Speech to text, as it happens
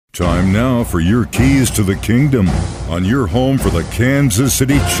Time now for your keys to the kingdom on your home for the Kansas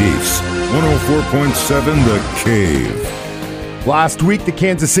City Chiefs. 104.7 The Cave. Last week, the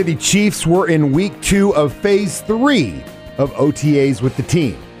Kansas City Chiefs were in week 2 of phase 3 of OTAs with the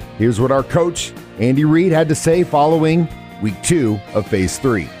team. Here's what our coach, Andy Reid, had to say following week 2 of phase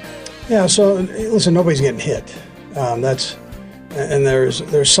 3. Yeah, so listen, nobody's getting hit. There's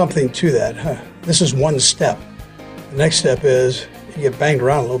something to that. This is one step. The next step is you get banged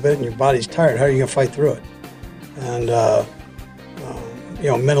around a little bit and your body's tired. How are you going to fight through it? And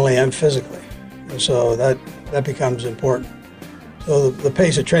mentally and physically. And so that becomes important. So the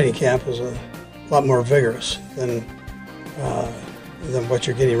pace of training camp is a lot more vigorous than what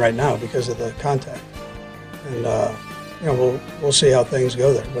you're getting right now because of the contact. And we'll see how things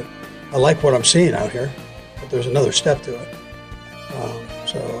go there. But I like what I'm seeing out here. But there's another step to it.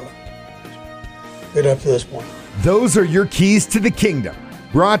 So good up to this point. Those are your keys to the kingdom.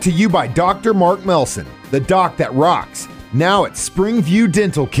 Brought to you by Dr. Mark Melson, the doc that rocks. Now at Springview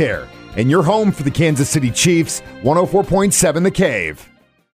Dental Care. And your home for the Kansas City Chiefs, 104.7 The Cave.